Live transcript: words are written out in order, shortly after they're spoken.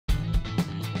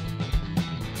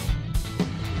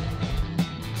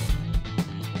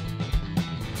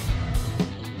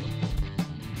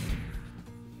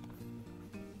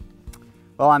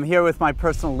Well, I'm here with my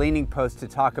personal leaning post to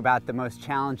talk about the most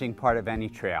challenging part of any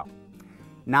trail,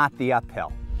 not the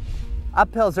uphill.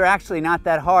 Uphills are actually not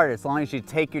that hard as long as you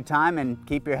take your time and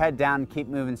keep your head down and keep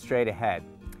moving straight ahead.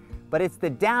 But it's the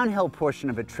downhill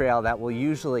portion of a trail that will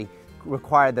usually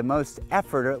require the most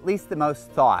effort, or at least the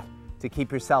most thought, to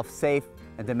keep yourself safe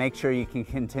and to make sure you can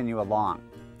continue along.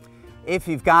 If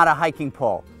you've got a hiking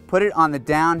pole, put it on the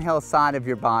downhill side of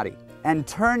your body and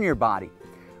turn your body.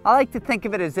 I like to think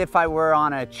of it as if I were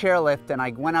on a chairlift and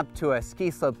I went up to a ski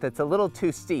slope that's a little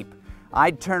too steep.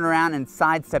 I'd turn around and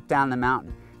sidestep down the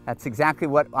mountain. That's exactly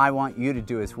what I want you to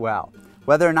do as well.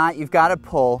 Whether or not you've got a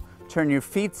pole, turn your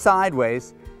feet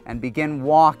sideways and begin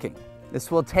walking. This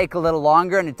will take a little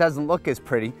longer and it doesn't look as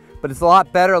pretty, but it's a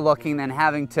lot better looking than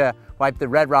having to wipe the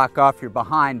red rock off your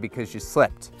behind because you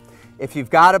slipped. If you've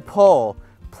got a pole,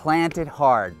 plant it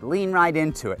hard, lean right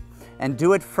into it, and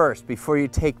do it first before you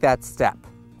take that step.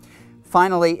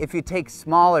 Finally, if you take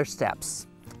smaller steps,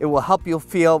 it will help you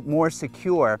feel more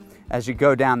secure as you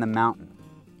go down the mountain.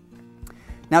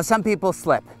 Now, some people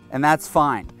slip, and that's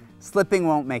fine. Slipping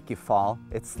won't make you fall.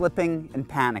 It's slipping and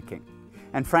panicking.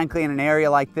 And frankly, in an area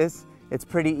like this, it's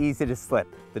pretty easy to slip.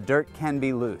 The dirt can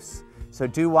be loose. So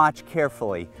do watch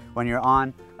carefully when you're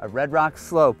on a red rock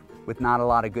slope with not a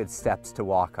lot of good steps to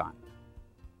walk on.